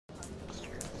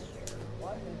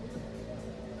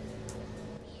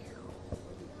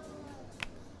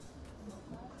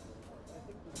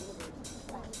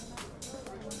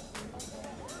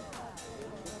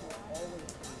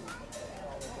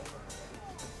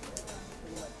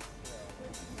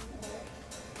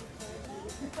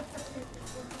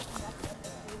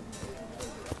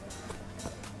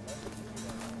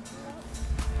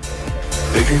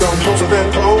can come closer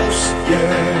than close,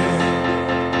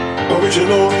 yeah.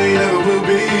 Original they never will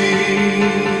be.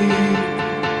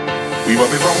 We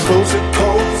want it from coast to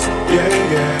coast, yeah,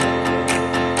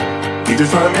 yeah. We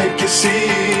just try to make you see.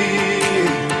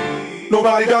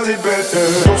 Nobody does it better.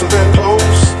 Closer than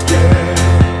close,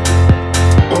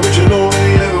 yeah. Original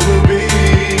they never will be.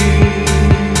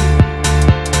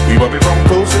 We want it from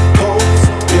coast to coast,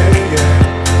 yeah,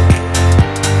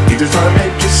 yeah. We just try to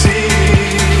make you see.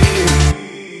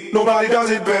 Nobody does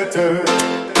it better.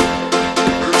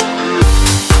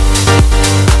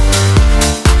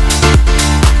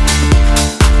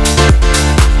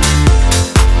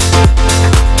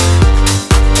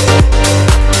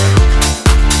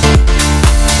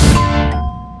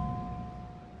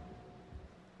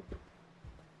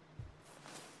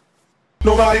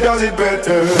 Nobody does it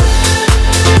better.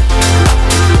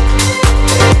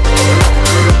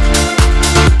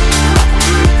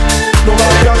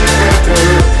 Nobody does it better.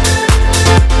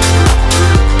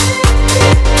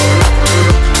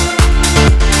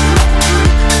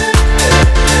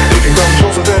 They can come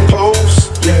closer than close,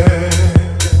 yeah.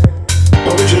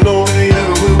 Original they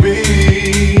never will be.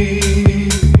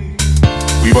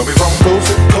 We want it from coast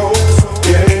to coast,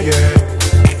 yeah, yeah.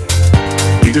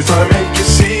 We just try to make you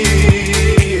see.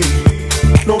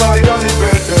 Nobody does it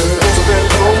better. Closer than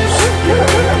close, yeah.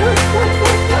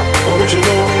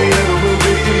 Original they never will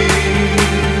be.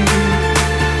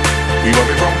 We want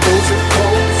it from coast to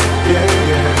coast,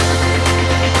 yeah, yeah.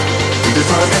 We just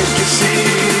try to make you see.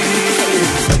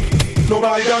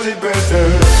 Nobody does it better.